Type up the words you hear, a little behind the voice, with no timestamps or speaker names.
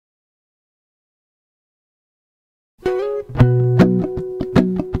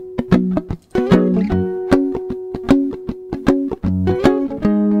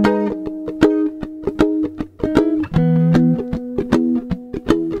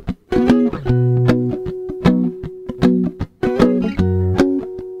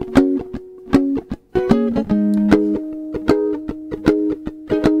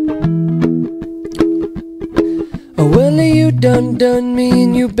done me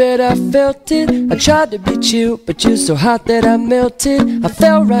and you bet I felt it. I tried to be chill, but you're so hot that I melted. I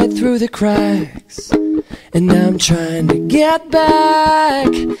fell right through the cracks, and now I'm trying to get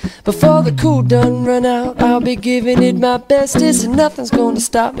back. Before the cool done run out, I'll be giving it my bestest, and nothing's gonna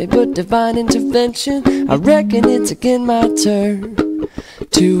stop me but divine intervention. I reckon it's again my turn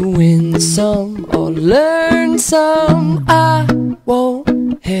to win some or learn some. I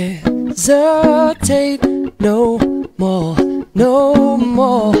won't hesitate no more, no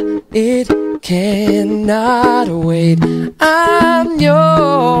more. It cannot wait. I'm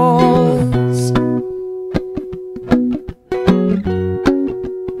yours.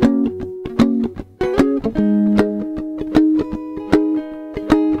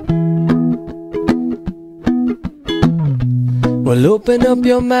 Well, open up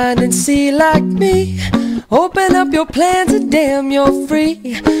your mind and see like me. Open up your plans and damn, you're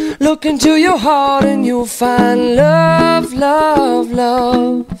free. Look into your heart and you'll find love, love,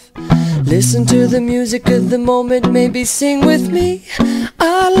 love. Listen to the music of the moment, maybe sing with me.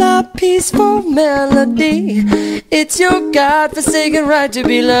 A la peaceful melody. It's your God-forsaken right to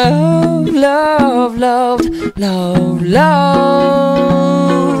be loved, loved, loved, loved, loved.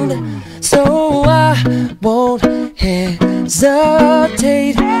 So I won't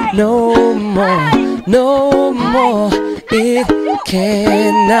hesitate no more, no more. It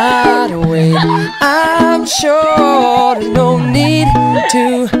cannot wait. I'm sure there's no need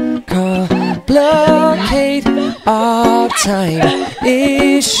to complicate. Our time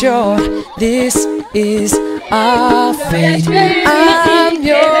is short. This is our fate. I'm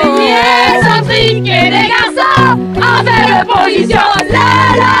yours. Ainsi que les garçons en belle position. La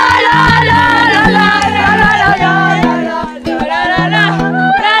la la la la la la la la la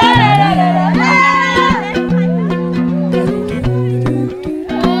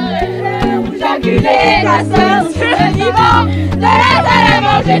les garçons, le vivant, de la salle à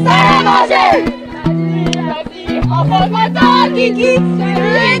manger, salle à manger.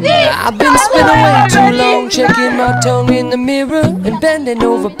 I've been spinning way too long, checking my tongue in the mirror and bending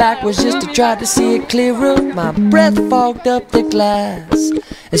over backwards just to try to see it clearer. My breath fogged up the glass,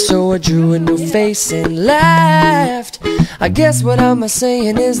 and so I drew a new face and laughed. I guess what I'm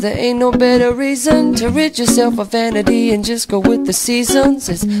saying is there ain't no better reason to rid yourself of vanity and just go with the seasons.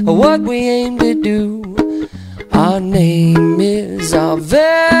 It's what we aim to do. Our name is our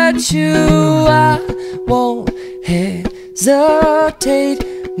virtue. I won't hesitate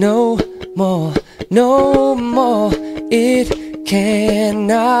no more, no more. It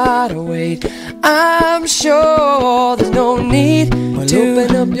cannot wait. I'm sure there's no need to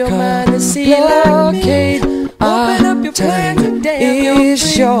open up your mind and see like me. Open up your plan today. It's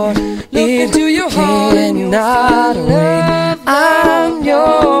short. It cannot wait. I'm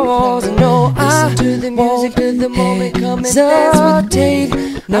yours. No, I won't hesitate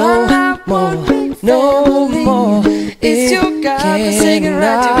no more, no more. It's your God-forsaken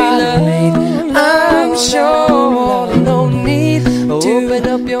right to be loved. I'm sure there's no need to open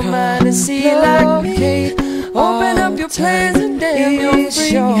up your mind and see like me. Open up your plans and damn, you're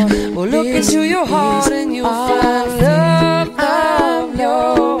free. Well, look into your heart and you'll find love. I'm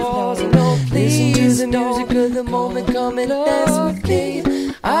yours. Listen to the music of the moment, come and dance with me.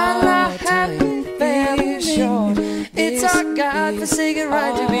 All I have is short. It's our God-forsaken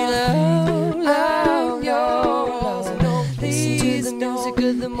right to be loved. I'm yours. Listen to the music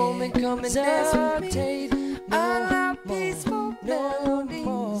of the moment, come and dance with me. All our peaceful melody.